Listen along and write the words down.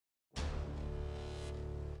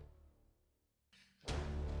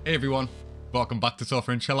Hey everyone, welcome back to Sofa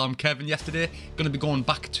and Chill. I'm Kevin. Yesterday, going to be going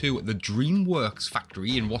back to the DreamWorks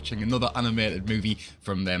factory and watching another animated movie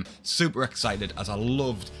from them. Super excited as I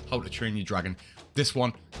loved How to Train Your Dragon. This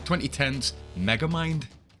one, 2010's Megamind.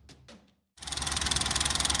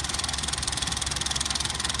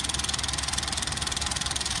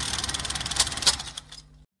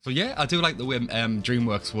 So yeah, I do like the way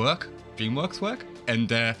DreamWorks work. And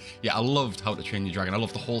yeah, I loved How to Train Your Dragon. I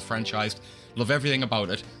love the whole franchise. Love everything about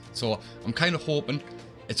it. So I'm kind of hoping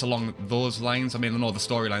it's along those lines. I mean, I know the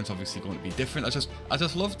storyline's obviously going to be different. I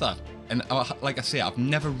just love that. And like I say, I've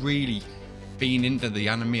never really been into the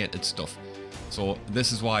animated stuff. So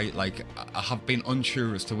this is why, like, I have been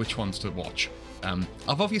unsure as to which ones to watch.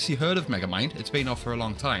 I've obviously heard of Megamind. It's been out for a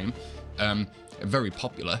long time. Very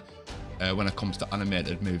popular when it comes to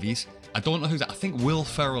animated movies. I don't know who's. I think Will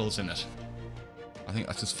Ferrell's in it. I think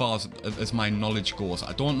that's as far as my knowledge goes.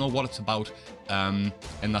 I don't know what it's about, and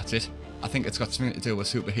that's it. I think it's got something to do with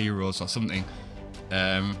superheroes or something,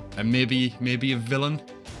 and maybe a villain.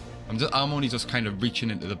 I'm only just kind of reaching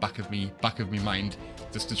into the back of me mind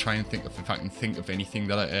just to try and think if I can think of anything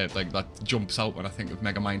that that jumps out when I think of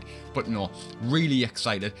Megamind. But no, really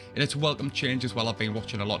excited, and it's a welcome change as well. I've been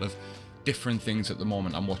watching a lot of different things at the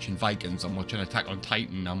moment. I'm watching Vikings, I'm watching Attack on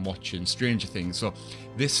Titan, I'm watching Stranger Things. So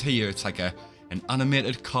this here, it's like an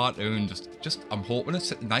animated cartoon. Just I'm hoping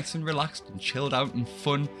it's nice and relaxed and chilled out and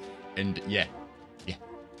fun. And yeah.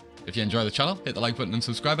 If you enjoy the channel, hit the like button and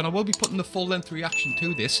subscribe. And I will be putting the full-length reaction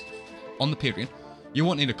to this on the Patreon. You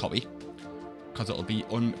won't need a copy because it'll be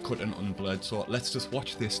uncut and unblurred. So let's just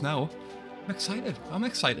watch this now. I'm excited. I'm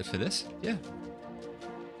excited for this. Yeah.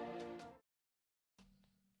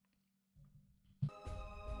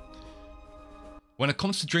 When it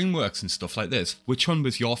comes to DreamWorks and stuff like this, which one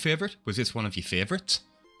was your favourite? Was this one of your favourites?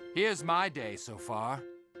 Here's my day so far.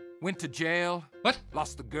 Went to jail. What?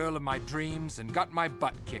 Lost the girl of my dreams and got my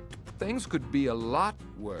butt kicked. Things could be a lot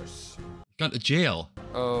worse. Gone to jail?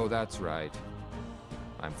 Oh, that's right.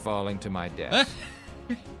 I'm falling to my death.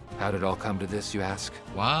 How did it all come to this, you ask?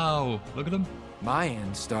 Wow, look at him. My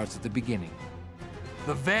end starts at the beginning.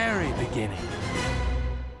 The very beginning.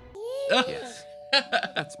 Yes,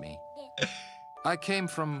 that's me. I came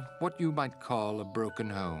from what you might call a broken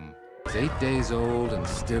home. I was 8 days old and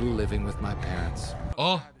still living with my parents.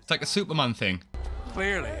 Oh, it's like a Superman thing.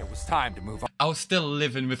 Clearly, it was time to move on. I was still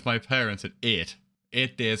living with my parents at 8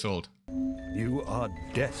 days old. You are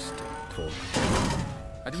destined for...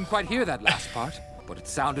 I didn't quite hear that last part, but it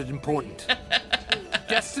sounded important.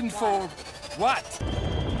 Destined for what?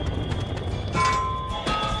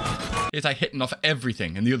 It's like hitting off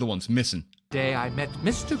everything and the other one's missing. Day I met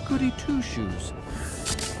Mr. Goody Two-Shoes.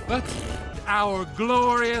 What? Our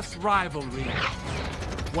glorious rivalry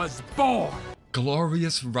was born.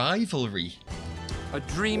 Glorious rivalry. A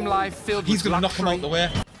dream life filled He's with gonna knock him out the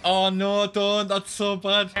way. Oh no, don't. That's so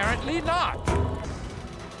bad. Apparently not.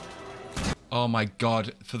 Oh my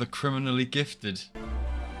god, for the criminally gifted.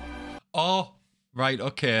 Oh, right,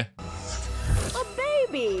 okay. A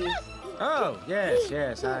baby! Oh,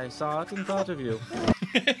 yes, I saw it and thought of you.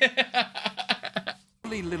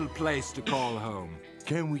 Lovely little place to call home.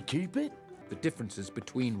 Can we keep it? The differences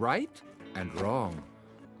between right and wrong.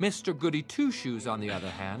 Mr. Goody Two-Shoes, on the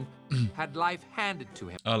other hand, had life handed to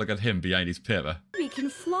him. Oh, look at him behind his paper. We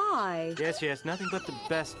can fly. Yes, nothing but the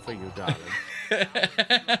best for you, darling.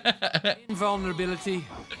 Invulnerability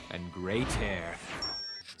and great hair.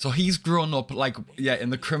 So he's grown up, like, yeah,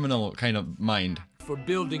 in the criminal kind of mind. For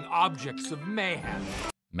building objects of mayhem.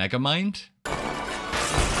 Megamind?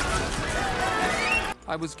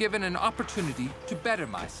 I was given an opportunity to better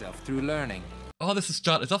myself through learning. Oh, this has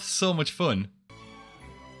started off so much fun.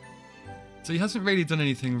 So he hasn't really done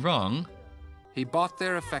anything wrong. He bought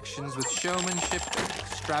their affections with showmanship and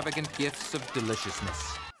extravagant gifts of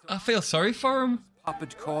deliciousness. I feel sorry for him.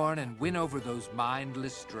 Puppet corn and win over those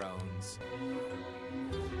mindless drones.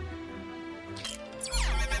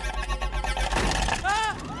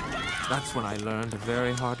 That's when I learned a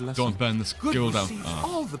very hard lesson. Don't burn the school down. Receives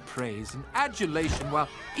all the praise and adulation while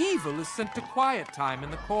evil is sent to quiet time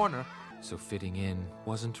in the corner. So fitting in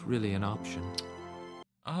wasn't really an option.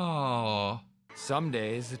 Oh. Some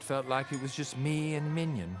days it felt like it was just me and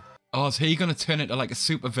Minion. Oh, is he gonna turn into like a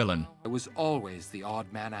supervillain? I was always the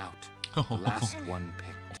odd man out. The last one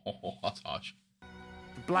picked. Oh, that's harsh.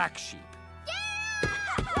 The black sheep.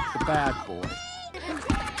 The bad boy.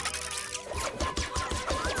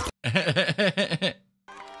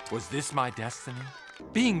 Was this my destiny?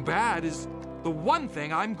 Being bad is the one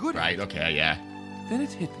thing I'm good at. Right, okay, yeah. Then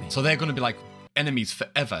it hit me. So they're gonna be like enemies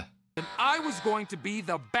forever. And I was going to be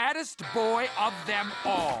the baddest boy of them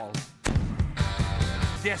all.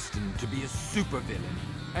 destined to be a supervillain,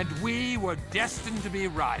 and we were destined to be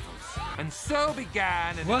rivals. And so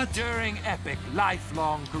began an enduring, epic,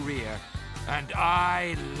 lifelong career. And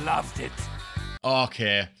I loved it.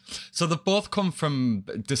 Okay. So they both come from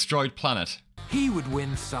Destroyed Planet. He would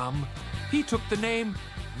win some. He took the name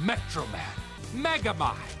Metro Man,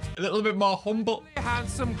 Megamind. A little bit more humble.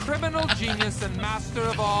 Handsome criminal genius and master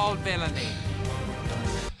of all villainy.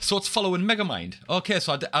 So it's following Megamind. Okay,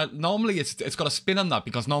 so normally it's got a spin on that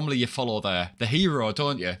because normally you follow the hero,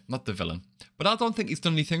 don't you? Not the villain. But I don't think he's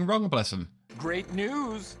done anything wrong, bless him. Great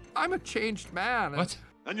news. I'm a changed man. What?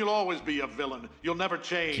 And you'll always be a villain. You'll never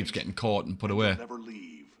change. Keeps getting caught and put away. You'll never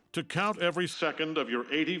leave. To count every second of your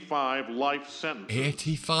 85 life sentences.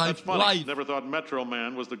 85 That's funny. life? Never thought Metro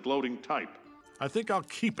Man was the gloating type. I think I'll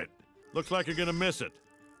keep it. Looks like you're gonna miss it.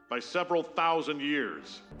 By several thousand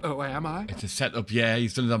years. Oh, am I? It's a setup, yeah,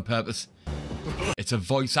 he's done it on purpose. It's a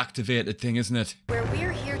voice-activated thing, isn't it? Where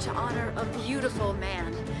we're here to honor a beautiful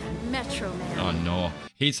man, Metro Man. Oh no,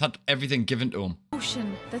 he's had everything given to him.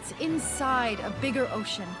 Ocean that's inside a bigger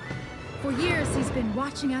ocean. For years, he's been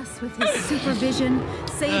watching us with his supervision,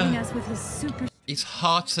 saving us with his super... His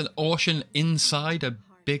heart's an ocean inside a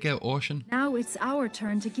bigger ocean. Now it's our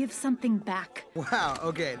turn to give something back. Wow,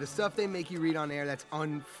 okay, the stuff they make you read on air, that's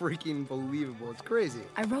unfreaking believable. It's crazy.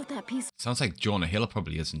 I wrote that piece. Sounds like Jonah Hill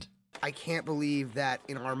probably isn't. I can't believe that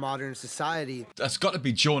in our modern society... That's got to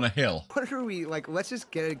be Jonah Hill. What are we, like, let's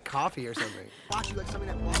just get a coffee or something. Watch you like something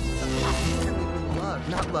that love,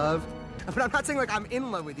 not love. But I'm not saying like I'm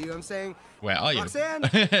in love with you, I'm saying... Where are you? Roxanne!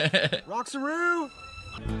 Roxaroo!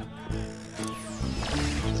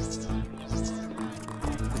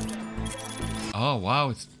 Oh, wow.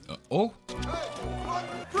 It's, oh.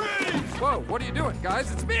 Whoa, what are you doing,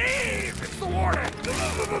 guys? It's me! It's the warden!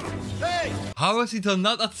 Hey! How has he done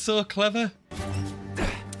that? That's so clever.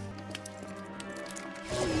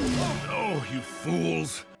 Oh, you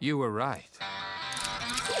fools. You were right.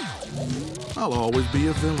 I'll always be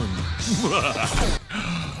a villain.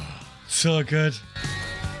 So good.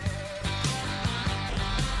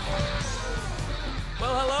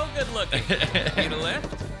 Well, hello, good looking. Need a lift?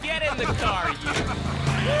 Get in the car,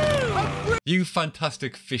 you. You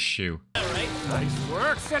fantastic fish shoe. All right. Nice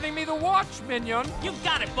work sending me the watch, minion. You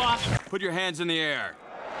got it, boss. Put your hands in the air.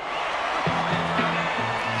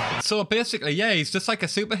 So basically, yeah, he's just like a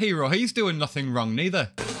superhero. He's doing nothing wrong,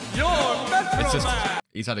 neither. You're Metro It's just, Man.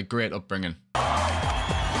 he's had a great upbringing.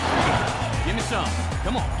 Give me some.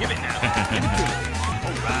 Come on, give it now. Give it to me.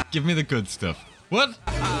 All right. Give me the good stuff. What?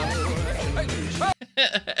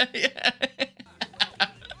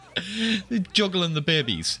 They're juggling the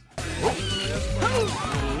babies.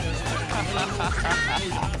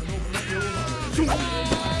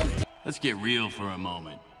 Let's get real for a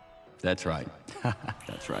moment. That's right.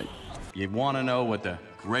 That's right. You want to know what the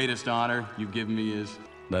greatest honor you've given me is?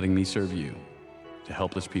 Letting me serve you, the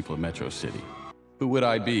helpless people of Metro City. Who would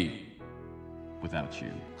I be without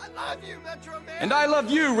you? I love you, Metro Man! And I love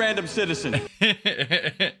you, random citizen.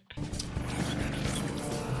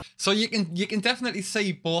 So you can definitely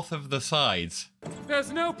see both of the sides.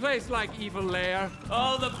 There's no place like Evil Lair.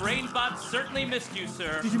 Oh, the brain bot certainly missed you,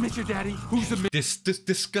 sir. Did you miss your daddy? Who's the... This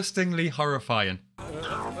disgustingly horrifying.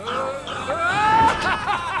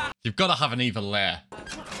 You've got to have an evil lair.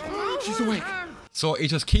 She's awake. So he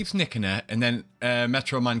just keeps nicking her, and then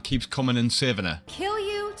Metro Man keeps coming and saving her. Kill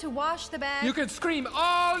you to wash the bag. You can scream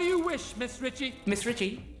all you wish, Miss Ritchie. Miss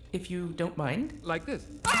Ritchie, if you don't mind. Like this.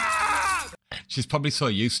 She's probably so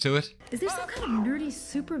used to it. Is there some kind of nerdy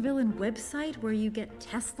supervillain website where you get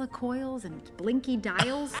Tesla coils and blinky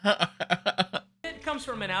dials? It comes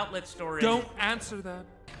from an outlet store. Don't answer that.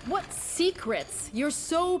 What secrets? You're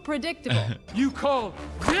so predictable. You call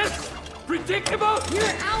this predictable?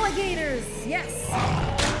 You're alligators, yes.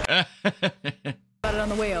 Got it on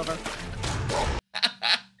the way over.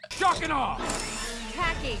 Shock and awe.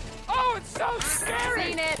 Tacky. Oh, it's so scary.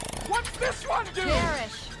 Seen it. What's this one do?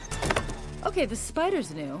 Cherish. Okay, the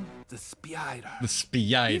spider's new. The spider. The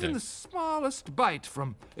spider. Even the smallest bite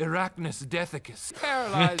from Arachnus dethicus.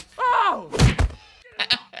 Paralyzed. Oh!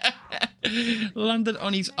 Landed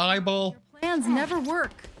on his eyeball. Plans never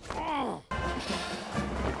work. Oh.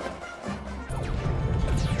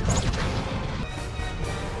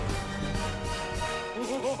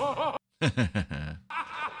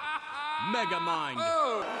 Megamind.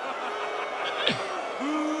 Oh.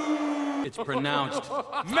 It's pronounced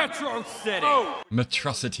Metro City. Oh.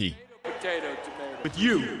 Metrocity. Potato, tomato. with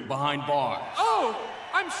you behind bars. Oh,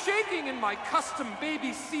 I'm shaking in my custom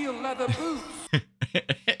baby seal leather boots.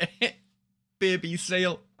 Baby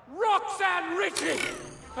seal. Roxanne Ritchie!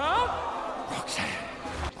 Huh? Roxanne.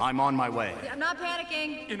 I'm on my way. I'm not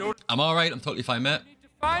panicking. I'm alright, I'm totally fine, mate.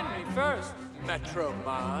 Find me first, Metro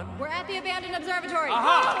Man. We're at the abandoned observatory.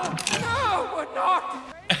 Aha! No, we're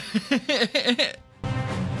not.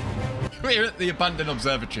 We're at the abandoned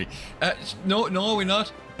observatory. No, we're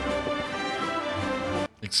not.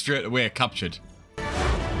 Like straight away, captured.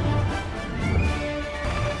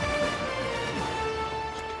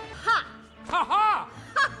 Ha! Ha ha!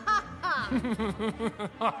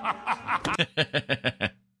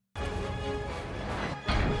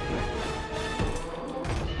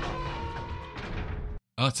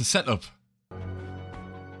 Oh, it's a setup.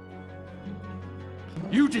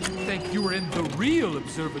 You didn't think you were in the real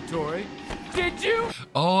observatory, did you?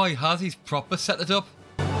 Oh, he has. He's proper set it up.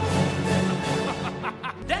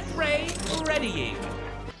 Death ray ready.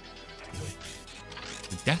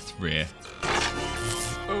 The death ray.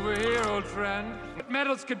 Over here, old friend.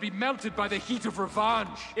 Metals can be melted by the heat of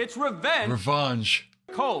revenge. It's revenge. Revenge.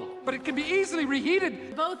 Cold, but it can be easily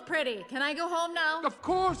reheated. Both pretty. Can I go home now? Of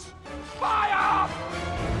course. Fire!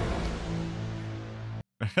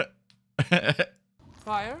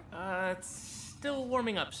 Fire? It's still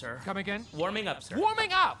warming up, sir. Come again? Warming up, sir.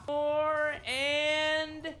 Warming up! More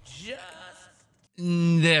and just...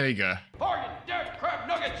 There we go. Bargain, dead crab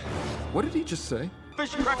nuggets! What did he just say?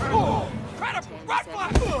 Fish cracker. Oh,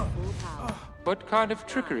 incredible! What kind of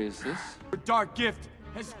trickery is this? Your dark gift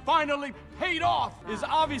has finally paid off. Is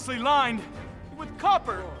obviously lined with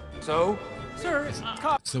copper. So? Sir,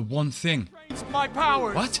 It's the one thing. it's my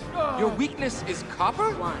powers. What? Your weakness is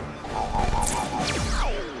copper?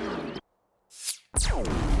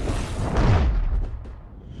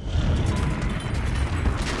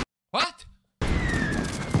 What?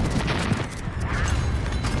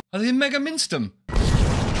 Are they Megamind him?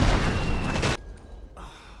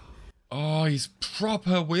 Oh, he's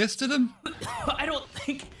proper wasted him. I don't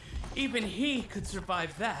think even he could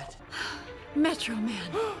survive that. Metro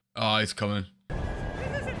Man. Oh, he's coming.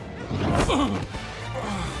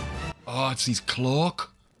 Oh, it's his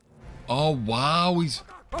cloak. Oh, wow, he's...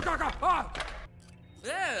 Oh.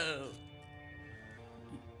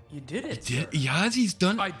 You did it. He has, he's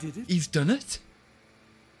done... I did it. He's done it.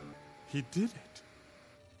 He did it.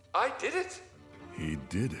 I did it? He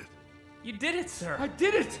did it. You did it, sir. I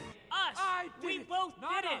did it. Us. We both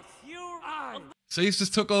did it. You. So he's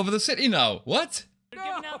just took over the city now. What? You're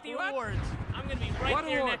giving out the awards. I'm gonna be right What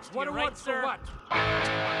there awards? next to What you, awards right, for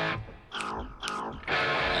sir?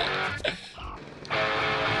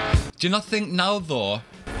 what? Do you not think now, though,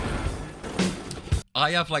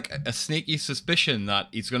 I have like a sneaky suspicion that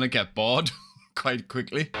he's gonna get bored quite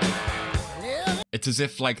quickly? It's as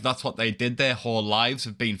if like that's what they did their whole lives,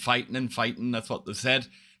 have been fighting and fighting. That's what they said,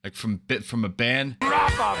 like from a bane.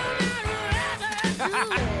 Drop 'em!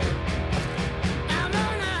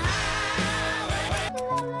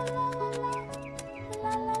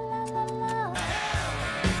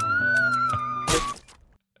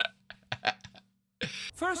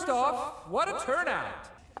 First off, what a turnout.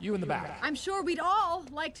 You in the back. I'm sure we'd all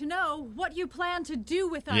like to know what you plan to do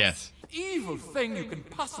with us. Yes. Evil thing you can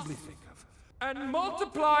possibly think of. And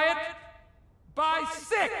multiply it by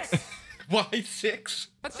 6. Why 6?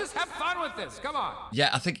 Let's just have fun with this. Come on.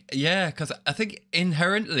 Yeah, because I think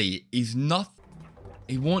inherently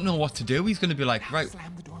he won't know what to do. He's gonna be like, right,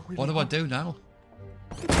 what do I do now?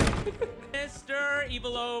 Mr.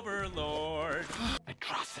 Evil Overlord.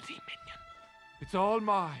 Atrocity minion. It's all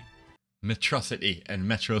mine. Metrocity and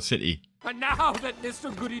Metro City. And now that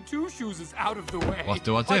Mr. Goody Two Shoes is out of the way, What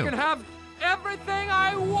do I do? I can have everything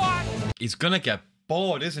I want. He's gonna get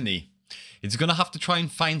bored, isn't he? He's gonna have to try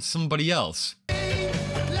and find somebody else.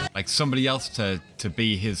 Like somebody else to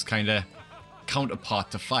be his kind of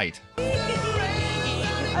counterpart to fight.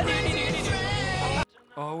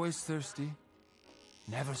 Always thirsty,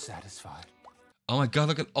 never satisfied. Oh my god,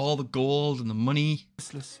 look at all the gold and the money.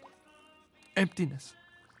 Restless. Emptiness.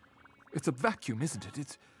 It's a vacuum, isn't it?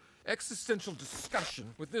 It's existential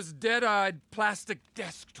discussion with this dead-eyed plastic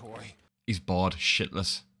desk toy. He's bored,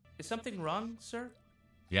 shitless. Is something wrong, sir?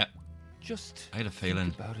 Yeah. Just I had a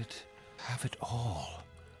feeling. think about it. Have it all.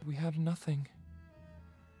 We have nothing.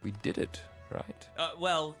 We did it, right?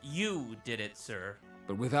 Well, you did it, sir.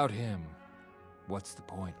 But without him, what's the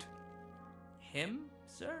point? Him,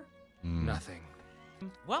 sir? Nothing.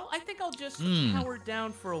 Well, I think I'll just power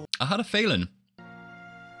down for a while. I had a feeling.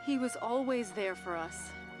 He was always there for us.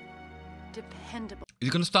 Dependable. He's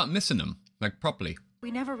gonna start missing him, like properly. We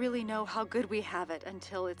never really know how good we have it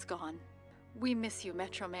until it's gone. We miss you,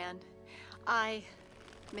 Metro Man. I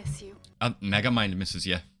miss you. Megamind misses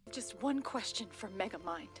you. Just one question for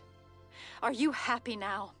Megamind. Are you happy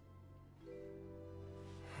now?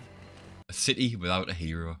 A city without a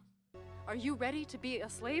hero. Are you ready to be a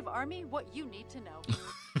slave army? What you need to know.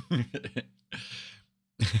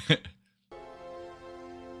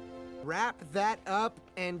 Wrap that up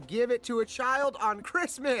and give it to a child on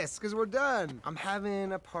Christmas, because we're done. I'm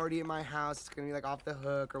having a party at my house. It's going to be like off the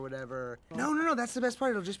hook or whatever. No, that's the best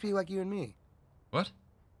part. It'll just be like you and me. What?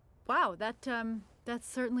 Wow, that's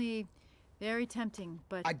certainly very tempting,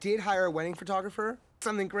 but... I did hire a wedding photographer.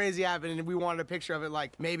 Something crazy happened, and we wanted a picture of it.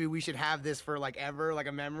 Like, maybe we should have this for, like, ever, like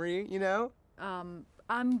a memory, you know? I'm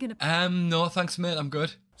gonna... No, thanks, mate. I'm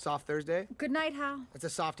good. Soft Thursday? Good night, Hal. It's a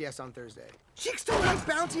soft yes on Thursday. Chicks don't like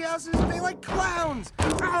bouncy houses. They like clowns.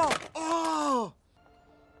 Oh!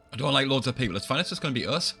 I don't like loads of people. It's fine. It's just going to be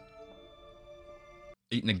us.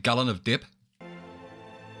 Eating a gallon of dip.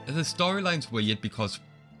 The storyline's weird because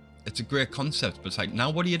it's a great concept, but it's like, now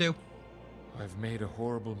what do you do? I've made a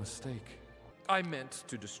horrible mistake. I meant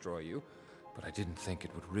to destroy you, but I didn't think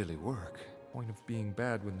it would really work. Point of being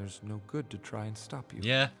bad when there's no good to try and stop you.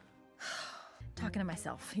 Yeah. Talking to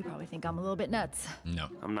myself. You probably think I'm a little bit nuts. No.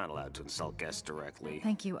 I'm not allowed to insult guests directly.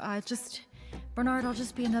 Thank you. Bernard, I'll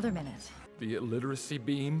just be another minute. Be it literacy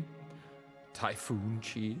beam, typhoon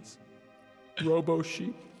cheese, robo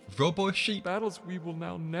sheep. Robo sheep? Battles we will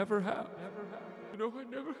now never have. You know, I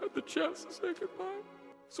never had the chance to say goodbye.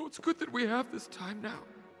 So it's good that we have this time now.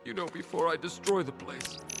 You know, before I destroy the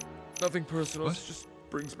place. Nothing personal, it just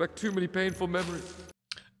brings back too many painful memories.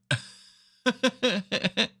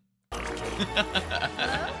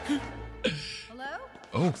 Hello?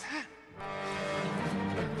 Oh.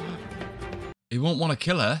 He won't want to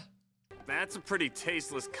kill her. That's a pretty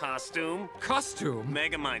tasteless costume. Costume?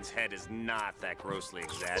 Megamind's head is not that grossly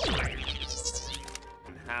exaggerated.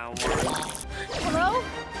 And how... Hello?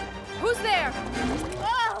 Who's there?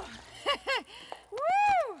 Oh!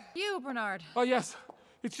 Woo! You, Bernard. Oh, yes.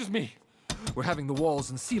 It's just me. We're having the walls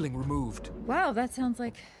and ceiling removed. Wow, that sounds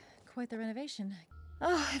like quite the renovation.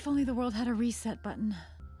 Oh, if only the world had a reset button.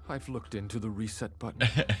 I've looked into the reset button.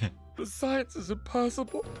 The science is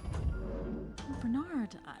impossible. Oh,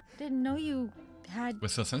 Bernard, I didn't know you had... We're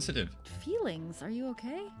so sensitive. ...feelings. Are you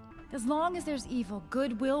okay? As long as there's evil,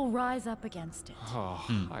 good will rise up against it. Oh,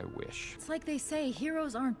 I wish. It's like they say,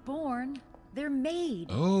 heroes aren't born, they're made.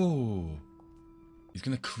 Oh. He's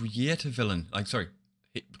going to create a villain.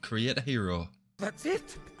 Create a hero. That's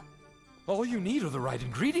it. All you need are the right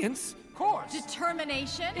ingredients. Of course.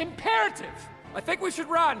 Determination. Imperative. I think we should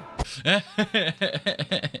run.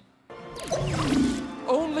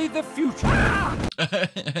 Only the future.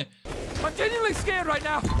 I'm genuinely scared right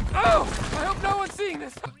now. Oh, I hope no one's seeing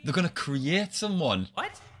this. They're going to create someone.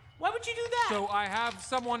 What? Why would you do that? So I have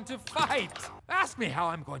someone to fight. Ask me how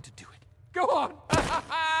I'm going to do it. Go on.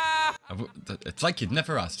 It's like you'd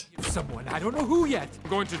never asked. Someone, I don't know who yet. I'm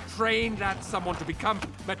going to train that someone to become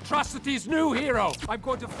Metrocity's new hero. I'm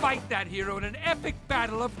going to fight that hero in an epic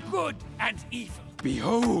battle of good and evil.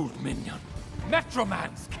 Behold, minion.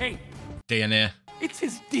 Metroman's cape. DNA. It's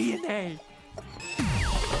his DNA.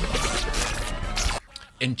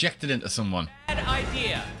 Injected into someone. Bad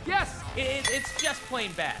idea. Yes. It's just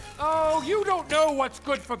plain bad. Oh, you don't know what's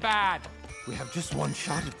good for bad. We have just one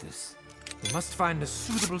shot at this. We must find a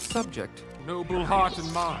suitable subject. Noble heart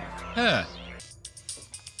and mind. Huh.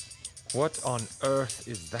 What on earth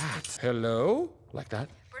is that? Hello? Like that?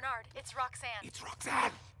 Bernard, it's Roxanne. It's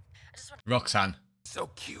Roxanne. Roxanne. So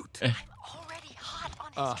cute. I'm already hot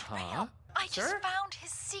on his trail. I just found his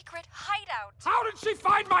secret hideout. How did she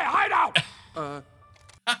find my hideout?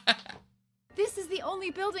 This is the only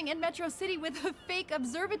building in Metro City with a fake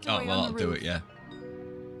observatory Oh, well, on I'll the do roof. it, yeah.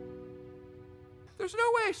 There's no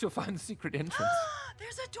way she'll find the secret entrance.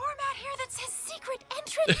 There's a doormat here that says secret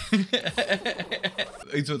entrance.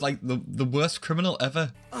 He's like the worst criminal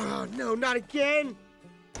ever. Oh, no, not again.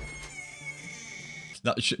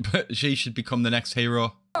 She should become the next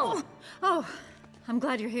hero. Oh, I'm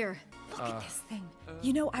glad you're here. Look at this thing.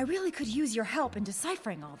 You know, I really could use your help in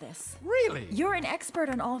deciphering all this. Really? You're an expert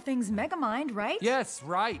on all things Megamind, right? Yes,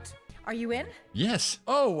 right. Are you in? Yes.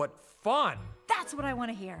 Oh, what fun. That's what I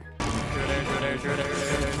want to hear.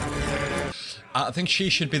 I think she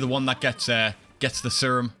should be the one that gets the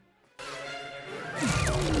serum.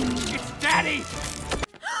 It's Daddy!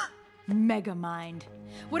 Megamind.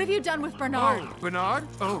 What have you done with Bernard? Oh, Bernard?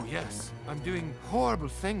 Oh, yes. I'm doing horrible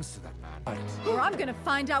things to that man. Or I'm gonna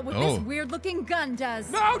find out what this weird-looking gun does.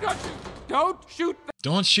 No, don't shoot that.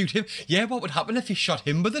 Don't shoot him. Yeah, what would happen if he shot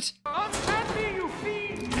him with it? Unhand me, you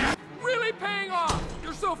fiend! Really paying off.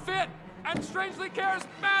 You're so fit and strangely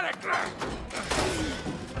charismatic.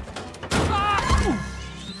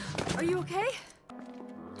 Are you okay?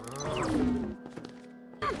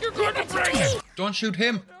 You're going to break it. Don't shoot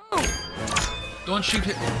him. Don't shoot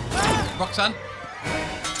it. Roxanne.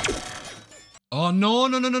 Oh, no,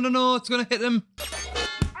 no, no, no, no, no. It's going to hit him.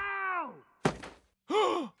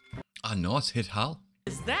 Oh, no, it's hit Hal.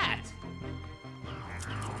 What is that?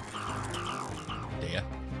 Dear.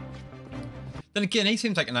 Then again, he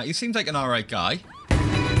seems like an alright guy.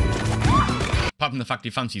 Apart from the fact he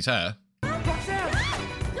fancies her. Bernard!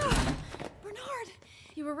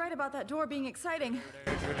 You were right about that door being exciting.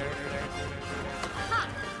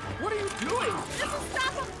 What are you doing? This will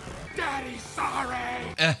stop him! Daddy's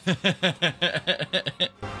sorry!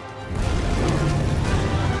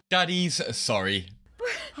 Daddy's sorry.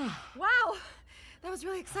 Wow! That was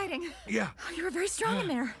really exciting. Yeah. Oh, you were very strong in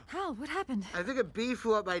there. Hal, what happened? I think a bee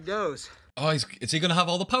flew up my nose. Oh, is he going to have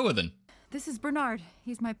all the power then? This is Bernard.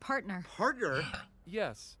 He's my partner. Partner?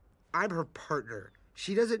 Yes. I'm her partner.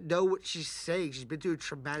 She doesn't know what she's saying. She's been through a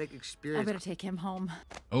traumatic I experience. better take him home.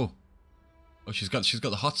 Oh. Oh, she's got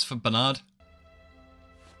the hots for Bernard.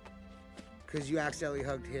 Because you accidentally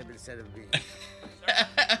hugged him instead of me.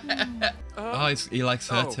 Oh, he likes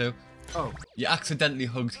her too. Oh. You accidentally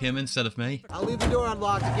hugged him instead of me. I'll leave the door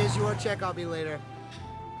unlocked in case you want to check on me later.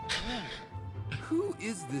 Who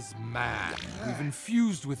is this man we've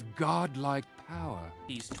infused with godlike power?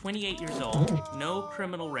 He's 28 years old, no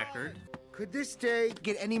criminal record. Could this day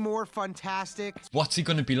get any more fantastic? What's he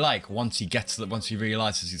going to be like once he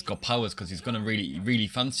realizes he's got powers? Because he's going to really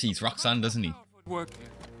fancies Roxanne, doesn't he?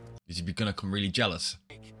 Is he going to become really jealous?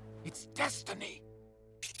 It's destiny.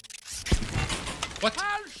 What?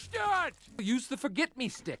 Hallstatt! Use the forget-me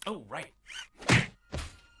stick. Oh, right.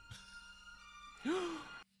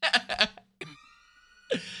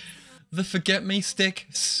 The forget-me stick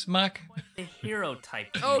smack. The hero type.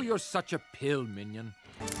 Oh, you're such a pill, minion.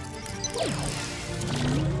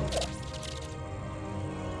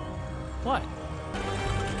 What?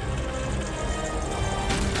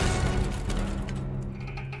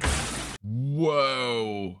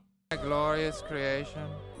 Whoa. My glorious creation.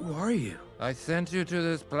 Who are you? I sent you to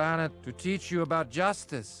this planet to teach you about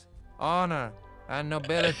justice, honor, and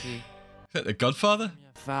nobility. Is that the Godfather?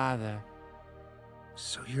 Father.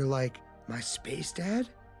 So you're like my space dad?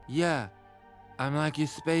 Yeah, I'm like your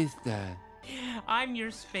space dad. I'm your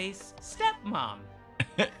space stepmom.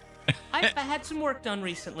 I've had some work done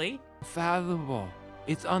recently. Fathomable.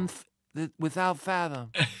 It's without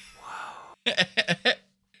fathom.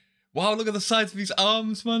 Wow, look at the size of his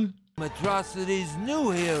arms, man. Atrocity's new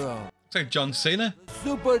hero. It's like John Cena.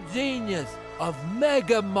 Super genius of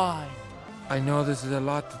Megamind. I know this is a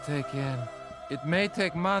lot to take in. It may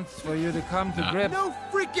take months for you to come to grips. No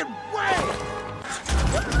freaking way!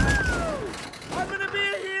 I'm gonna be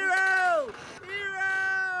a hero!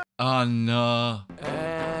 Hero! Oh no.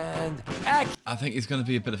 And act. I think he's going to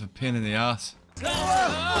be a bit of a pain in the ass.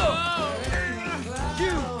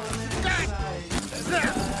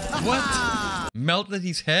 What? Melted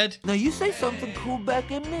his head? Now you say something cool back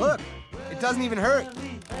at me. Look, it doesn't even hurt.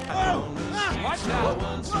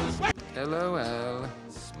 LOL.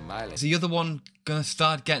 Smiling. Is the other one going to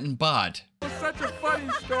start getting bad? Such a funny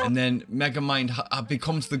story. And then Megamind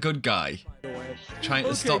becomes the good guy. Trying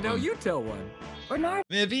to stop now him. you tell one. Bernard,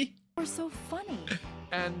 Maybe? you're so funny.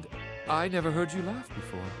 And I never heard you laugh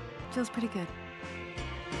before. Feels pretty good.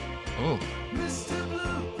 Oh.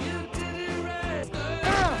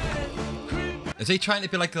 Is he trying to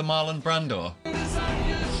be like the Marlon Brando?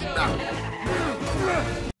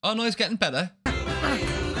 Oh no, he's getting better.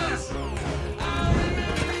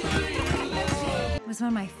 It was one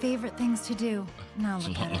of my favorite things to do. Now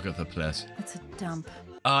look at Look it. at the place. It's a dump.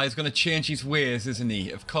 Ah, he's going to change his ways, isn't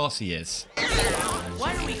he? Of course he is.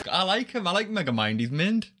 Why are we... I like him. I like Megamind. He's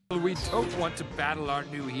mint. We don't want to battle our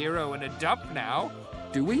new hero in a dump now,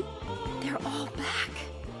 do we? They're all back.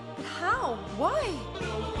 But how? Why?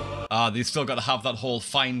 Ah, they've still got to have that whole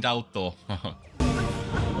find out, though.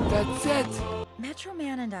 That's it. Metro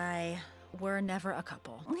Man and I were never a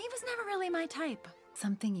couple. He was never really my type.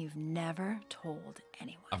 Something you've never told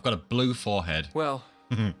anyone. I've got a blue forehead. Well,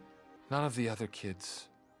 none of the other kids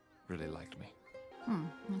really liked me.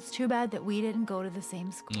 It's too bad that we didn't go to the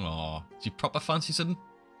same school. Aw, do you proper fancy something?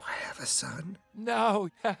 I have a son. No,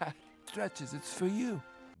 stretches, it's for you.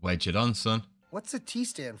 Wedge it on, son. What's the T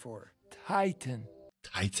stand for? Titan.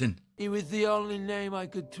 Titan. It was the only name I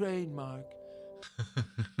could trademark.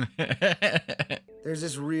 There's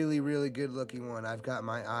this really, really good looking one I've got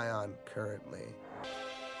my eye on currently.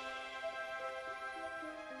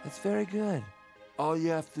 That's very good. All you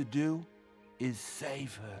have to do is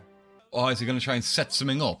save her. Oh, is he going to try and set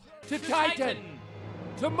something up? To Titan!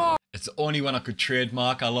 Tomorrow! It's the only one I could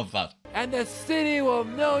trademark. I love that. And the city will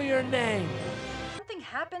know your name. Something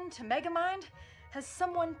happened to Megamind? Has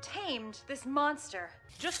someone tamed this monster?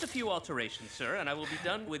 Just a few alterations, sir, and I will be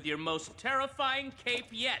done with your most terrifying cape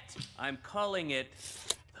yet. I'm calling it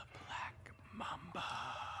the Black Mamba.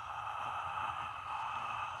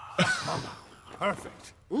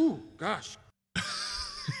 Perfect. Ooh, gosh.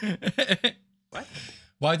 What?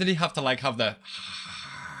 Why did he have to, like, have the...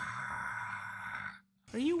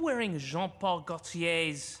 Are you wearing Jean-Paul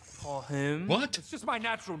Gaultier's perfume? What? It's just my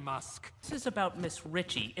natural musk. This is about Miss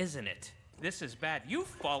Ritchie, isn't it? This is bad. You've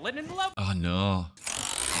fallen in love. Oh, no.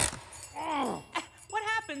 What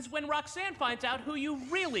happens when Roxanne finds out who you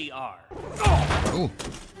really are? Oh.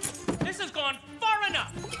 This has gone far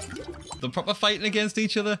enough. They're proper fighting against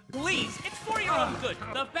each other. Please, it's for your own good.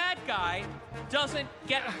 The bad guy doesn't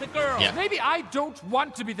get the girl. Yeah. Maybe I don't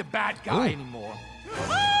want to be the bad guy anymore.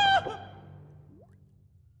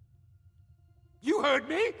 You heard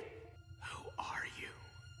me? Who are you?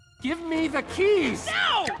 Give me the keys!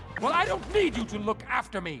 No! Well, I don't need you to look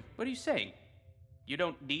after me. What are you saying? You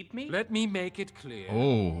don't need me? Let me make it clear.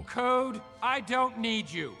 Oh. Code, I don't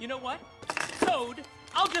need you. You know what? Code,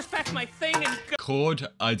 I'll just pack my thing and go. Code,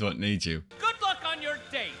 I don't need you. Good luck on your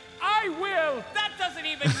date. I will! That doesn't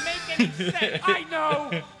even make any sense. I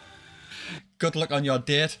know! Good luck on your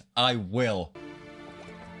date, I will.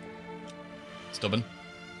 Stubborn.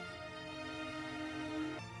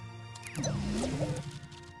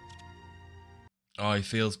 Oh, he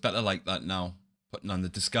feels better like that now. Putting on the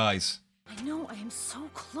disguise. I know, I am so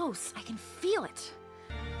close. I can feel it.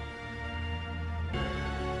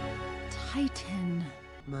 Titan.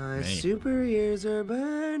 My super ears are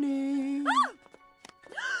burning.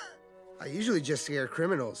 I usually just scare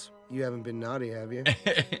criminals. You haven't been naughty, have you?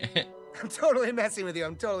 I'm totally messing with you.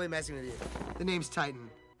 I'm totally messing with you. The name's Titan.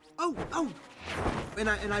 Oh. And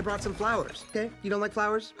I brought some flowers. Okay? You don't like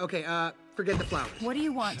flowers? Okay, forget the flowers. What do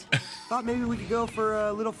you want? Thought maybe we could go for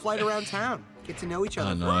a little flight around town. Get to know each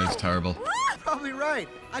other. Oh no, he's terrible. Probably right.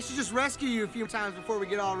 I should just rescue you a few times before we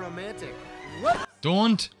get all romantic. What?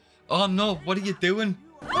 Don't. Oh no, what are you doing?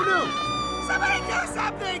 Oh no! Somebody do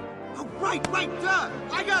something! Oh, right, duh!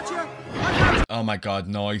 I got you! Oh my god,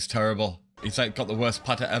 no, he's terrible. He's like got the worst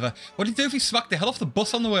patter ever. What did he do if he smacked the hell off the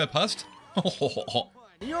bus on the way past?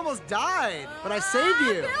 You almost died, but I saved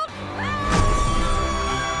you.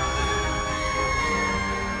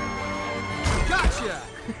 Gotcha!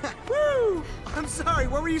 Woo! I'm sorry,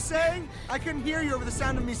 what were you saying? I couldn't hear you over the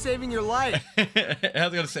sound of me saving your life. They're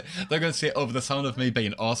gonna say it over the sound of me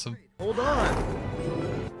being awesome. Hold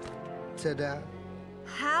on. Ta-da.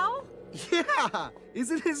 How? Yeah!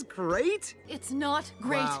 Isn't this great? It's not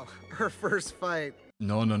great. Wow, her first fight.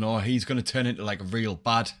 No, he's gonna turn into like real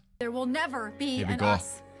bad. There will never be Here we an go.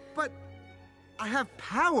 us. But I have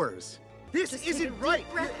powers. This Just isn't take a deep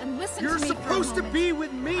right. breath and listen You're to me for a supposed to moment. be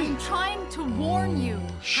with me. I'm trying to warn you.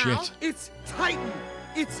 Shit. How? It's Titan.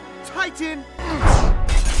 It's Titan.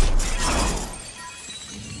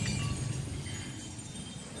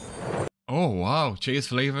 Oh wow, cheers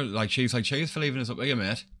for leaving. She's like, cheers for leaving us up here,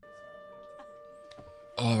 mate.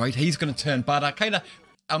 All right, he's gonna turn bad.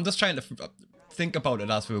 I'm just trying to think about it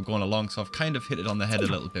as we were going along, so I've kind of hit it on the head a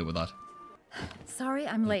little bit with that. Sorry,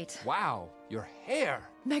 I'm late. Wow, your hair.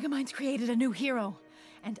 Megamind's created a new hero,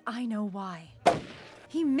 and I know why.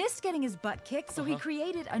 He missed getting his butt kicked, so he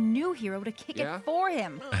created a new hero to kick it for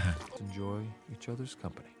him. Enjoy each other's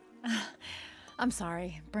company. I'm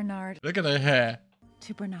sorry, Bernard. Look at her hair.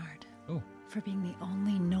 To Bernard. Oh. For being the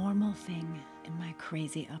only normal thing in my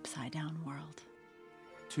crazy upside-down world.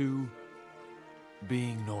 To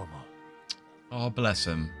being normal. Oh, bless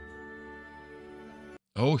him.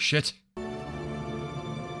 Oh, shit.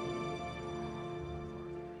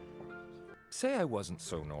 Say I wasn't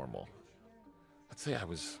so normal. Let's say I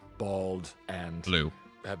was bald and blue.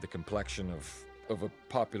 Had the complexion of a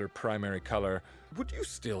popular primary color. Would you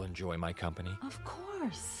still enjoy my company? Of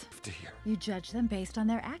course. To hear. You judge them based on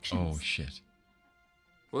their actions. Oh, shit.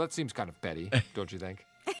 Well, that seems kind of petty, don't you think?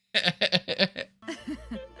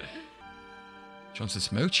 She wants to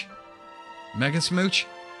smooch? Mega smooch?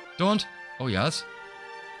 Don't? Oh, yes.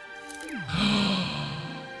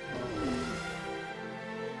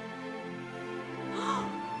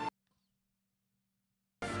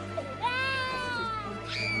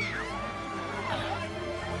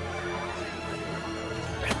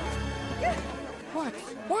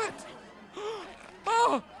 What?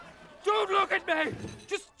 Oh! Don't look at me!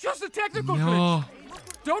 Just a technical No. glitch.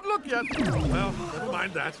 Don't look yet. Well, never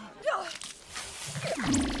mind that.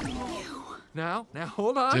 Now,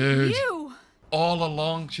 hold on. Dude. You! All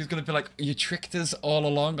along, she's going to be like, you tricked us all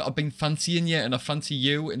along. I've been fancying you and I fancy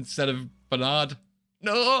you instead of Bernard.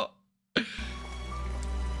 No!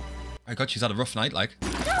 My God, she's had a rough night, like.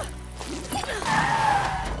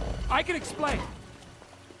 I can explain.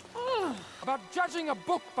 About judging a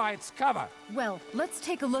book by its cover. Well, let's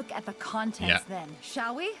take a look at the contents then,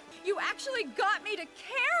 shall we? You actually got me to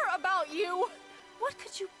care about you. What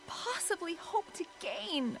could you possibly hope to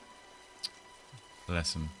gain?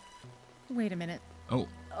 Bless him. Wait a minute. Oh.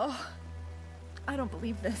 Oh, I don't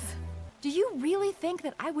believe this. Do you really think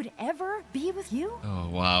that I would ever be with you? Oh,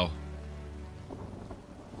 wow.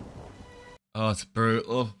 Oh, it's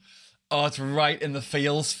brutal. Oh, it's right in the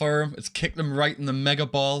feels for him. It's kicked him right in the mega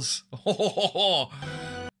balls. Oh,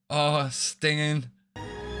 stinging.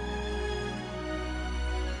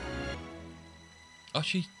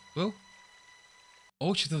 Oh,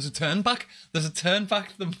 oh, there's a turn back. There's a turn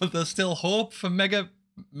back, but there's still hope for Mega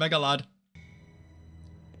Lad.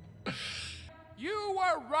 You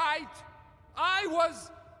were right. I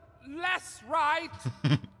was less right.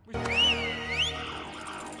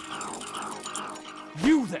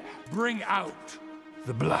 You there, bring out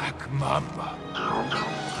the Black Mamba.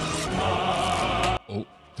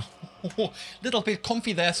 Oh. Little bit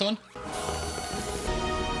comfy there, son.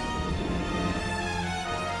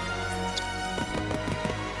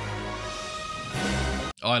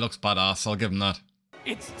 Oh, he looks badass. I'll give him that.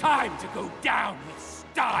 It's time to go down with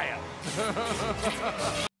style.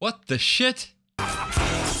 What the shit?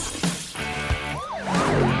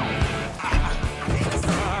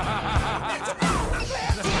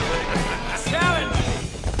 Challenge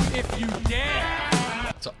me if you dare.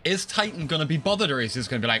 So is Titan gonna be bothered, or is he just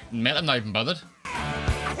gonna be like, mate, I'm not even bothered?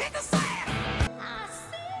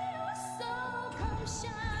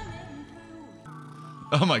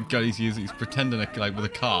 Oh my god, he's pretending like with a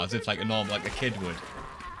car as if like a kid would.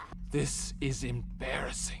 This is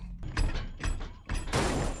embarrassing.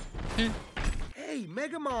 Hey,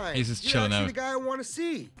 Megamind. He's just chilling out. You're actually the guy I want to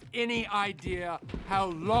see. Any idea how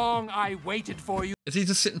long I waited for you? Is he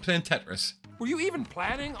just sitting playing Tetris? Were you even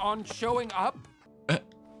planning on showing up?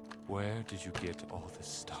 Where did you get all this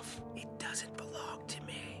stuff? It doesn't belong to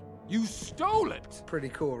me. You stole it. Pretty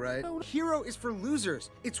cool, right? Hero is for losers.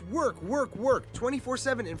 It's work, work, work,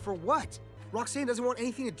 24/7, and for what? Roxanne doesn't want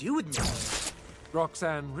anything to do with me.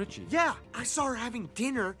 Roxanne Ritchie. Yeah, I saw her having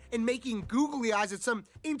dinner and making googly eyes at some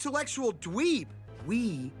intellectual dweeb.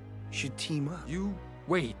 We should team up. You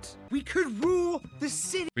wait. We could rule the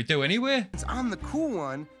city. We do anyway? I'm the cool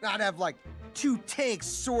one. I'd have like 2 tanks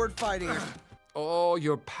sword fighting. All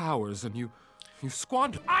your powers and you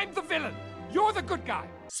squandered. I'm the villain. You're the good guy.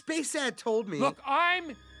 Space Dad told me. Look,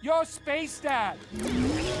 I'm your space dad.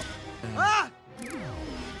 Ah! You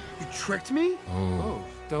tricked me? Oh,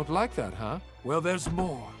 don't like that, huh? Well, there's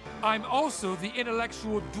more. I'm also the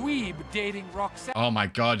intellectual dweeb dating Roxanne. Oh my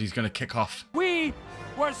god, he's gonna kick off. We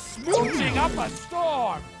were smooching up a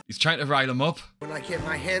storm. He's trying to rile him up. When I get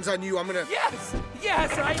my hands on you, I'm gonna... Yes,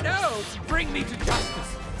 yes, I know. Bring me to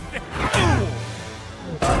justice.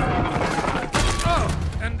 Oh,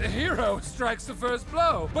 and the hero strikes the first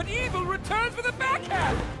blow, but evil returns with a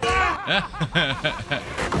backhand.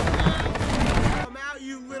 Come out,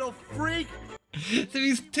 you little freak. So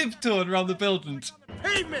he's tiptoeing around the building.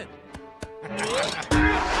 Pavement!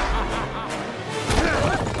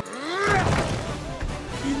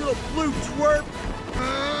 You little blue twerp!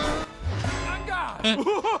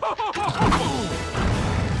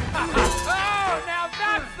 Oh, now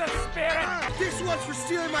that's the spirit! This one's for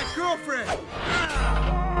stealing my girlfriend!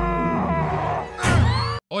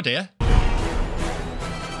 Oh dear.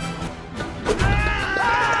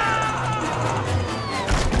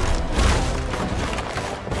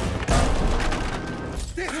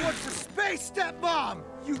 This one's for Space Stepmom!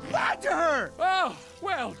 You lied to her! Oh,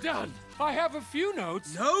 well done. I have a few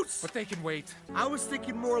notes. Notes? But they can wait. I was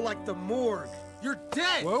thinking more like the morgue. You're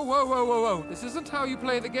dead! Whoa, whoa, whoa, whoa, whoa. This isn't how you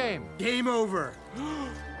play the game. Game over.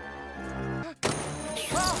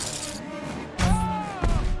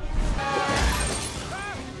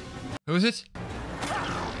 Who is it?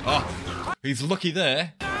 Oh, he's lucky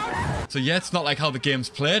there. So yeah, it's not like how the game's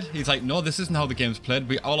played. He's like, no, this isn't how the game's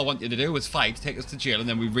played. All I want you to do is fight, take us to jail, and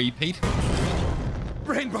then we repeat.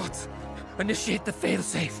 Brainbots, initiate the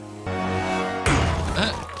failsafe.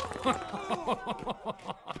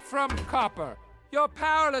 From copper. You're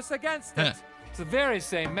powerless against it. It's the very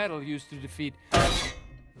same metal used to defeat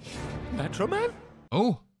Metro Man?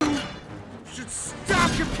 Oh. You should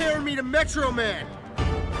stop comparing me to Metro Man.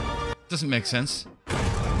 Doesn't make sense. You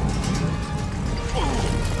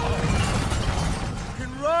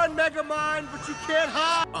can run, Megamind, but you can't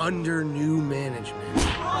hide. Under new management.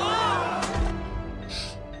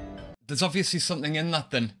 There's obviously something in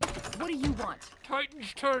that then. What do you want?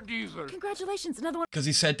 Titans turned evil. Congratulations, another one. Because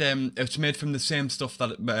he said it's made from the same stuff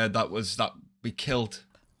that that we killed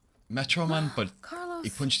Metro Man, but Carlos.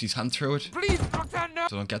 close. He punched his hand through it. Please, Roxanne, no!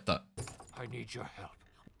 So I don't get that. I need your help,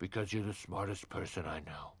 because you're the smartest person I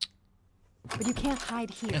know. But you can't hide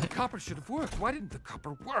here. The copper should have worked. Why didn't the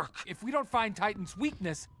copper work? If we don't find Titan's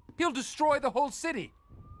weakness, he'll destroy the whole city.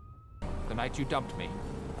 The night you dumped me,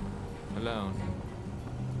 alone,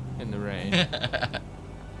 in the rain.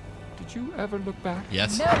 Did you ever look back?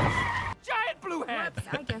 Yes. No. Giant blue head! Whoops,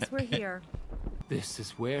 I guess we're here. This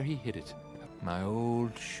is where he hid it. My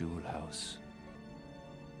old shoe house.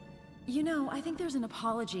 You know, I think there's an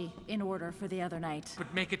apology in order for the other night.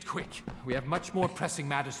 But make it quick. We have much more pressing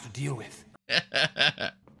matters to deal with.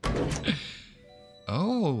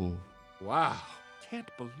 Oh. Wow. Can't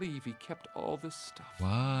believe he kept all this stuff.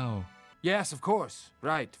 Wow. Yes, of course.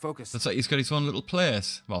 Right, focus. That's like he's got his own little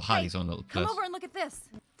place. Well, had his own little place. Come over and look at this.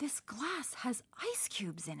 This glass has ice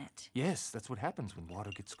cubes in it. Yes, that's what happens when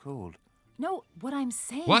water gets cold. No, what I'm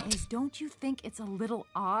saying is, don't you think it's a little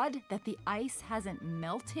odd that the ice hasn't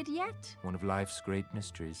melted yet? One of life's great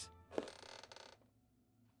mysteries.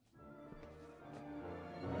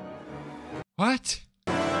 What?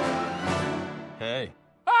 Hey.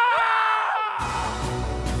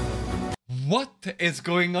 What is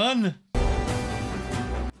going on?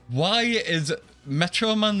 Why is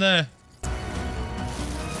Metro Man there?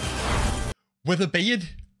 With a beard?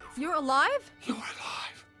 You're alive? You're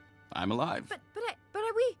alive. I'm alive. But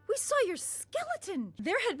we saw your skeleton.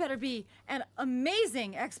 There had better be an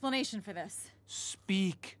amazing explanation for this.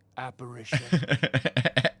 Speak, apparition.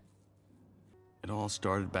 It all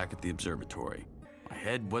started back at the observatory. My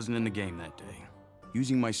head wasn't in the game that day.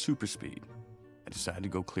 Using my super speed, I decided to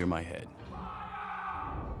go clear my head.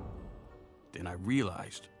 Then I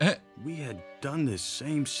realized we had done this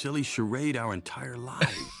same silly charade our entire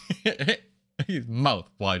lives. His mouth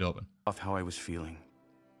wide open. Of how I was feeling.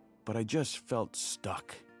 But I just felt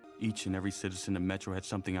stuck. Each and every citizen of Metro had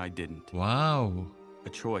something I didn't. Wow. A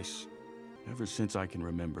choice. Ever since I can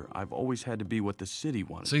remember, I've always had to be what the city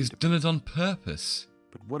wanted. So he's done it on purpose.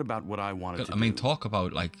 But what about what I wanted to do? I mean, talk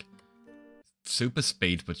about, like, super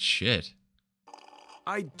speed, but shit.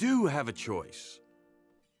 I do have a choice.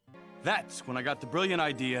 That's when I got the brilliant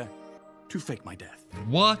idea to fake my death.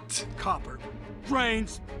 What? Copper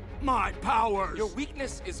drains my powers. Your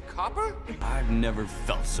weakness is copper? I've never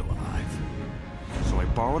felt so alive. So I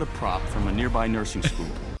borrowed a prop from a nearby nursing school.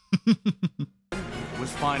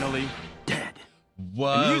 Was finally dead.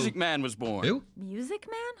 Whoa. The Music Man was born. Who? Music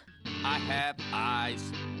Man? I have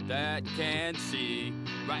eyes that can see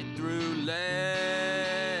right through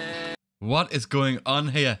lead. What is going on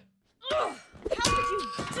here? Ugh, how did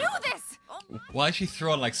you do this? Why is she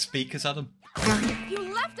throwing, like, speakers at him?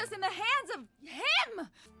 You left us in the hands of him!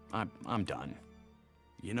 I'm done.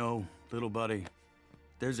 You know, little buddy,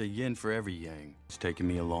 there's a yin for every yang. It's taken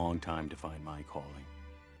me a long time to find my calling.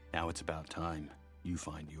 Now it's about time you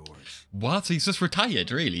find yours. What? He's just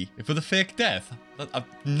retired, really? For the fake death? I've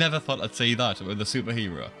never thought I'd say that with a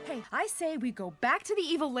superhero. Hey, I say we go back to the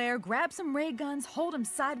evil lair, grab some ray guns, hold him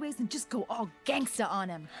sideways, and just go all gangsta on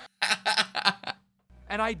him.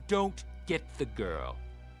 And I don't get the girl.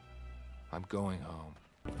 I'm going home.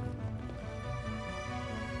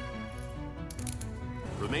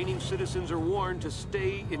 Remaining citizens are warned to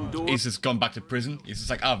stay indoors. He's just gone back to prison. He's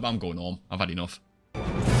just like, I'm going home. I've had enough.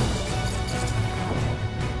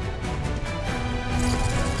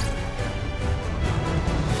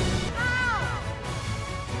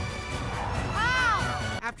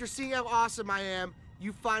 After seeing how awesome I am,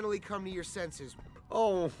 you finally come to your senses.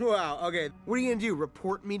 Oh, wow. Okay, what are you gonna do,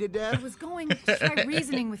 report me to death? I was going to try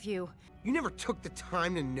reasoning with you. You never took the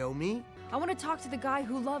time to know me? I want to talk to the guy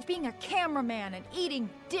who loved being a cameraman and eating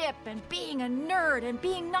dip and being a nerd and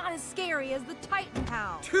being not as scary as the Titan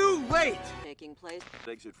Hound. Too late! Taking place.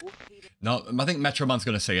 No, I think Metro Man's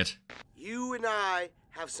gonna say it. You and I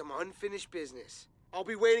have some unfinished business. I'll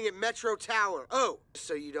be waiting at Metro Tower. Oh,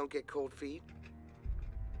 so you don't get cold feet?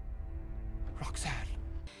 Roxanne.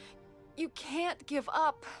 You can't give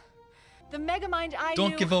up. The Megamind I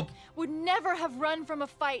Don't knew give up. would never have run from a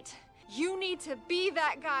fight. You need to be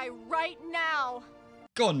that guy right now.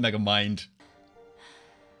 Go on, Megamind.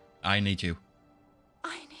 I need you.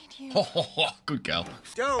 I need you. Good girl.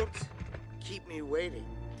 Don't keep me waiting.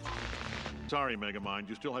 Sorry, Megamind,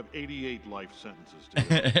 you still have 88 life sentences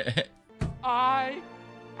to go. I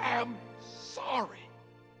am sorry.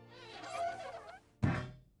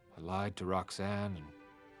 I lied to Roxanne and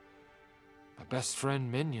my best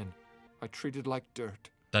friend Minion. I treated like dirt.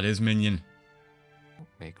 That is Minion. Don't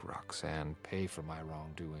make Roxanne pay for my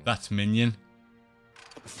wrongdoing. That's Minion.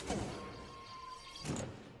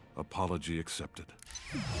 Apology accepted.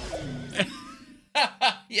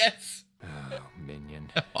 Yes.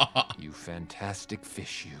 Minion. You fantastic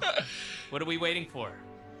fish, you. What are we waiting for?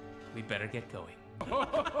 We better get going.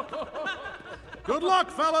 Good luck,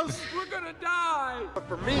 fellas! We're gonna die! But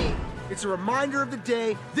for me, it's a reminder of the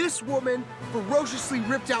day this woman ferociously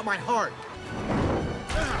ripped out my heart.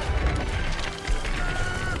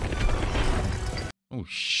 Oh,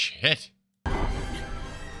 shit.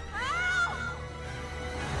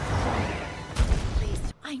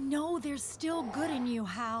 Please, I know there's still good in you,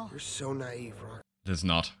 Hal. You're so naive, Rock. There's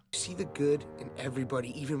not. You see the good in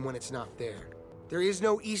everybody, even when it's not there. There is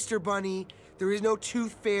no Easter Bunny, there is no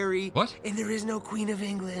Tooth Fairy, what? And there is no Queen of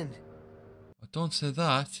England. Oh, don't say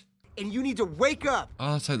that. And you need to wake up.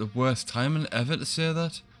 Oh, that's like the worst timing ever to say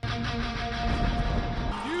that. You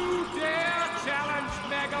dare challenge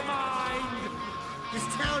Megamind! This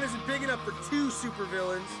town isn't big enough for 2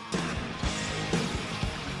 supervillains.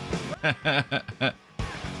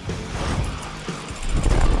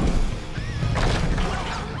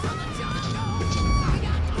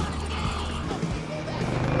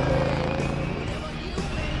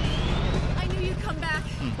 I knew you'd come back.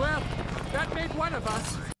 Well, that made one of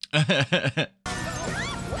us.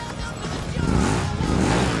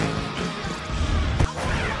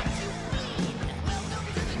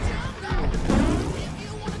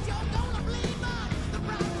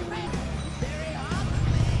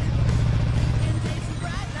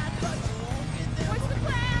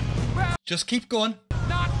 Just keep going.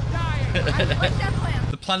 Not dying. What's that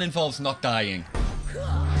plan? The plan involves not dying.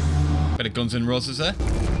 Bit of Guns N' Roses there.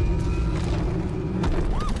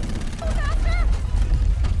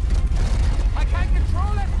 I can't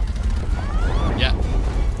control it. Yeah.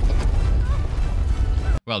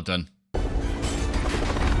 Well done.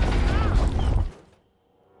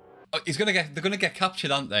 Oh, they're gonna get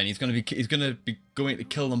captured, aren't they? And he's gonna be going to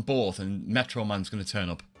kill them both, and Metro Man's gonna turn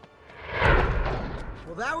up.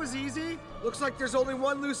 Well, that was easy. Looks like there's only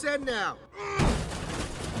one loose end now.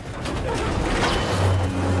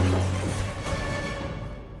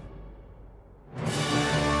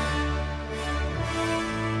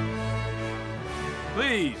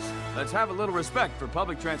 Please, let's have a little respect for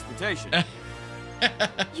public transportation.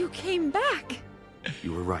 You came back.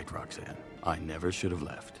 You were right, Roxanne. I never should have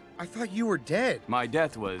left. I thought you were dead. My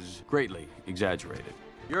death was greatly exaggerated.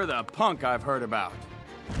 You're the punk I've heard about.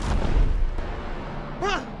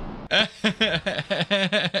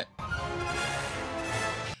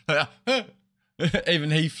 Even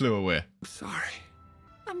he flew away. Sorry.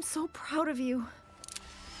 I'm so proud of you.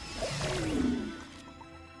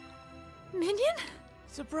 Minion?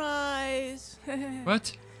 Surprise!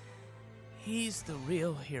 What? He's the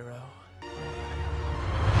real hero.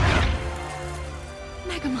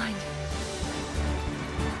 Megamind.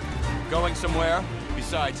 Going somewhere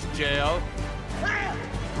besides jail?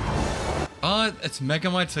 Oh, it's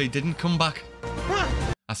Megamind, so he didn't come back.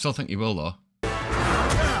 I still think he will, though.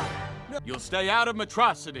 You'll stay out of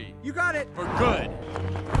Metrocity. You got it. For good.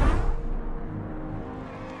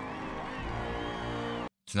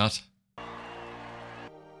 It's not.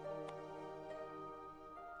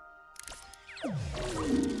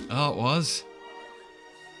 Oh, it was.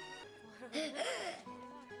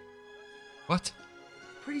 What?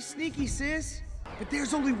 Pretty sneaky, sis. But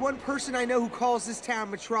there's only one person I know who calls this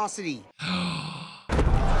town Metrocity.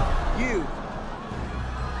 You.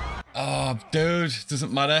 Oh, dude,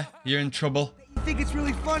 doesn't matter. You're in trouble. You think it's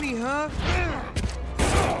really funny, huh?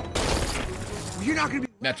 You're not gonna be.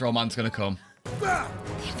 Metro Man's gonna come. The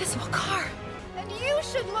invisible car. And you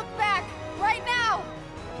should look back right now.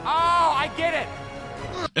 Oh, I get it.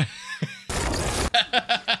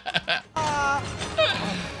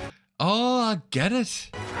 Oh, I get it.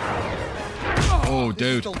 Oh,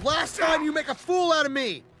 dude. This is the last time you make a fool out of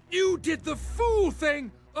me. You did the fool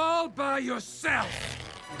thing all by yourself.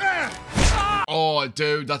 Oh,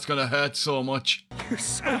 dude, that's gonna hurt so much. You're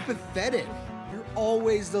so pathetic. You're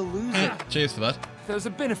always the loser. Cheers for that. There's a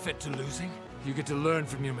benefit to losing. You get to learn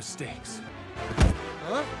from your mistakes.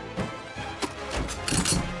 Huh?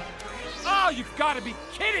 Oh, you've got to be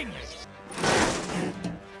kidding me!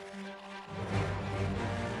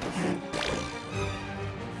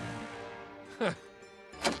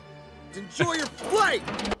 Enjoy your flight!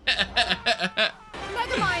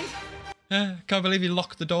 Megamind! Can't believe he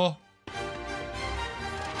locked the door.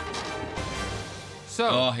 So,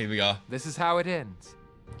 Oh, here we go. this is how it ends.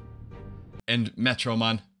 And Metro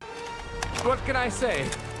Man. What can I say?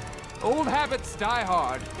 Old habits die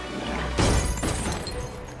hard.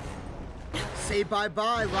 Say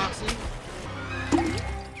bye-bye, Roxy.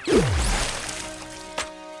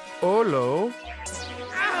 Olo.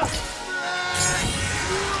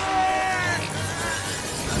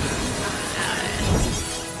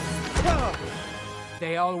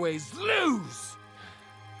 always lose.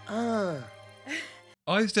 Oh,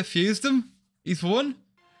 he's defused him? He's won?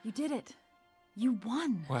 You did it. You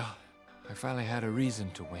won. Well, I finally had a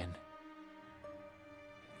reason to win.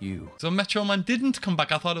 You. So Metro Man didn't come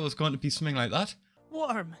back. I thought it was going to be something like that.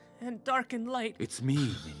 Warm and dark and light. It's me,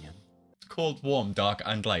 Minion. It's called Warm, Dark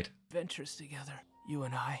and Light. Adventures together, you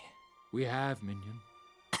and I. We have, Minion.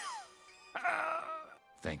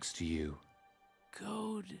 Thanks to you.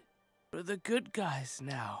 Code for the good guys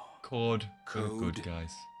now. Code for the good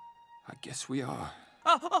guys. I guess we are.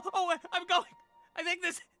 Oh, I'm going. I think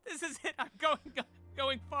this is it. I'm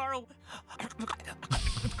going far away.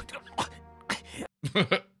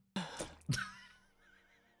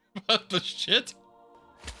 What the shit?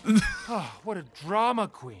 Oh, what a drama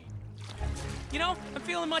queen. You know, I'm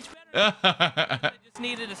feeling much better. I just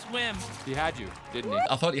needed a swim. He had you, didn't he?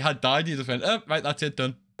 I thought he had died. You just went, oh, right, that's it,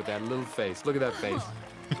 done. With that little face. Look at that face.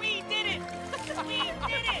 We did it! We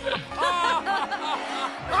did it!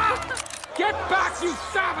 Get back, you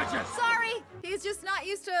savages! Sorry, he's just not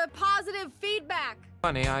used to positive feedback.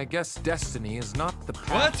 Funny, I guess destiny is not the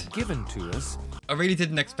path given to us. I really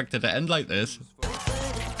didn't expect it to end like this.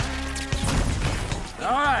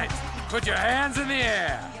 All right, put your hands in the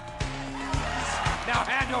air. Now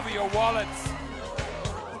hand over your wallets.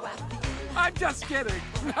 I'm just kidding.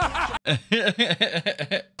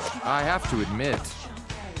 I have to admit,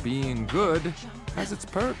 being good has its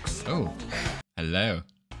perks. Oh, hello.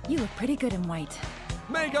 You look pretty good in white.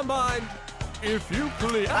 Megamind, if you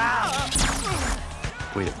please.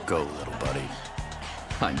 Way to go, little buddy.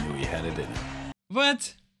 I knew he had it in him.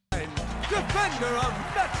 What? Defender of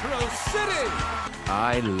Metro City.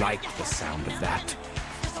 I like the sound of that.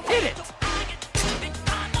 Hit it!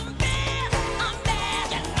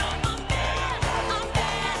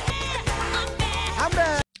 I'm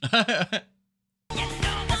back.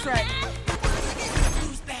 That's right.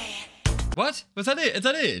 What? Was that it? Is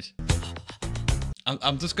that it?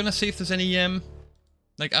 I'm just gonna see if there's any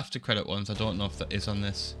like after credit ones. I don't know if that is on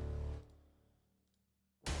this.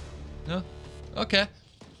 No? Okay.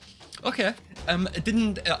 Okay. It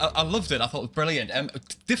didn't. I loved it. I thought it was brilliant.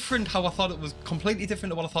 Different. How I thought it was completely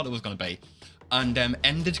different to what I thought it was going to be, and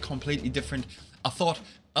ended completely different. I thought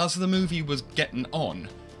as the movie was getting on,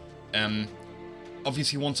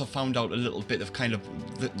 obviously once I found out a little bit of kind of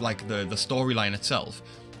the storyline itself,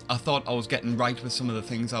 I thought I was getting right with some of the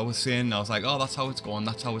things I was saying. I was like, oh, that's how it's going.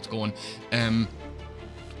 That's how it's going.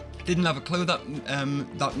 Didn't have a clue that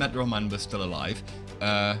that Metro Man was still alive,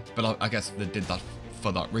 but I guess they did that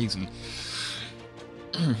for that reason.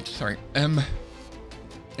 Sorry. And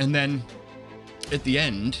then at the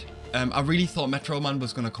end, I really thought Metro Man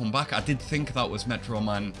was going to come back. I did think that was Metro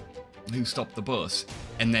Man who stopped the bus,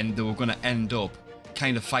 and then they were going to end up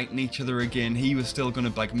kind of fighting each other again. He was still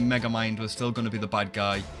going to, like, Megamind was still going to be the bad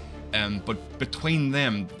guy. But between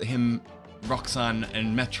them, him, Roxanne,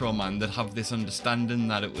 and Metro Man, they'd have this understanding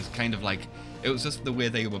that it was kind of like, it was just the way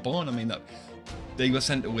they were born. I mean, that they were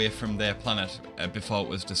sent away from their planet before it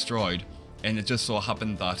was destroyed, and it just so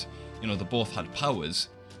happened that, you know, they both had powers,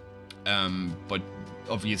 but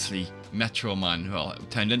obviously Metro Man, well,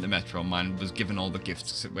 turned into Metro Man, was given all the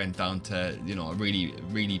gifts. It went down to, you know, a really,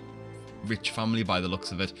 really rich family by the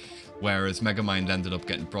looks of it, whereas Megamind ended up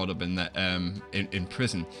getting brought up in the in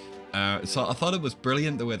prison. So I thought it was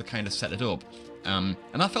brilliant the way they kind of set it up. And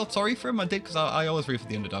I felt sorry for him. I did, because I always root for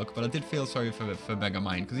the underdog, but I did feel sorry for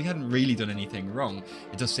Megamind, because he hadn't really done anything wrong.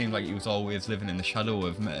 It just seemed like he was always living in the shadow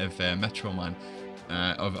of Metro Man,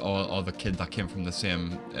 or the kid that came from the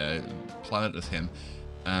same planet as him.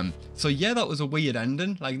 So yeah, that was a weird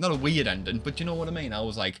ending. Like, not a weird ending, but you know what I mean? I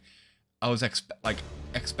was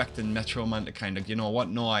expecting Metro Man to kind of, you know what,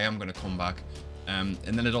 no, I am going to come back. And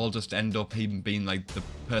then it all just end up him being like the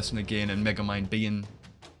person again, and Megamind being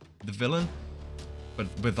the villain. But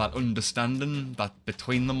with that understanding that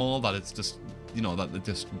between them all, that it's just, you know, that they're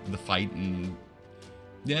just the fight, and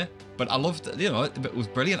yeah. But I loved it, you know, it was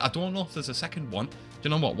brilliant. I don't know if there's a second one. Do you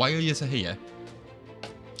know what? While you're here,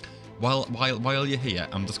 while you're here,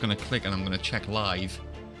 I'm just gonna click and I'm gonna check live,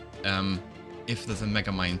 if there's a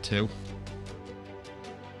Megamind 2.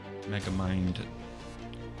 Megamind,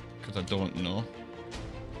 because I don't know.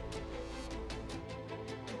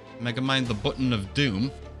 Megamind, the Button of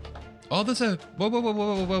Doom. Oh, there's a whoa!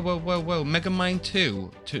 Megamind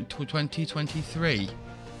 2 to 2023.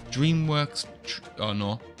 DreamWorks. Oh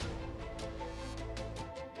no.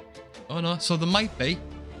 Oh no. So there might be.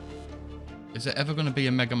 Is there ever going to be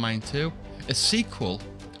a Megamind 2? A sequel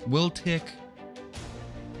will take.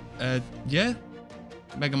 Yeah.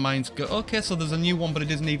 Megamind's go. Okay, so there's a new one, but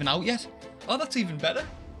it isn't even out yet. Oh, that's even better.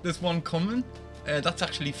 There's one coming. That's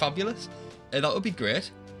actually fabulous. that would be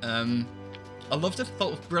great. I loved it. Thought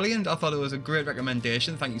it was brilliant. I thought it was a great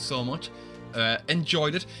recommendation. Thank you so much.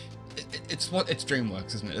 Enjoyed it. It's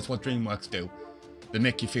DreamWorks, isn't it? It's what DreamWorks do. They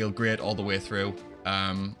make you feel great all the way through.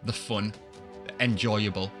 The fun,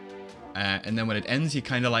 enjoyable, and then when it ends, you're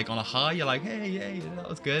kind of like on a high. You're like, hey, yeah, that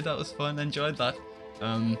was good. That was fun. Enjoyed that.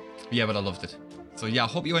 Yeah, but I loved it. So yeah, I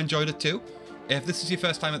hope you enjoyed it too. If this is your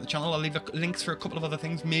first time at the channel, I'll leave links for a couple of other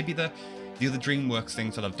things. Maybe the other DreamWorks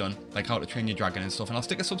things that I've done, like How to Train Your Dragon and stuff. And I'll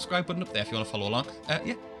stick a subscribe button up there if you want to follow along. Yeah, I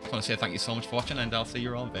just want to say thank you so much for watching, and I'll see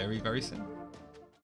you all very, very soon.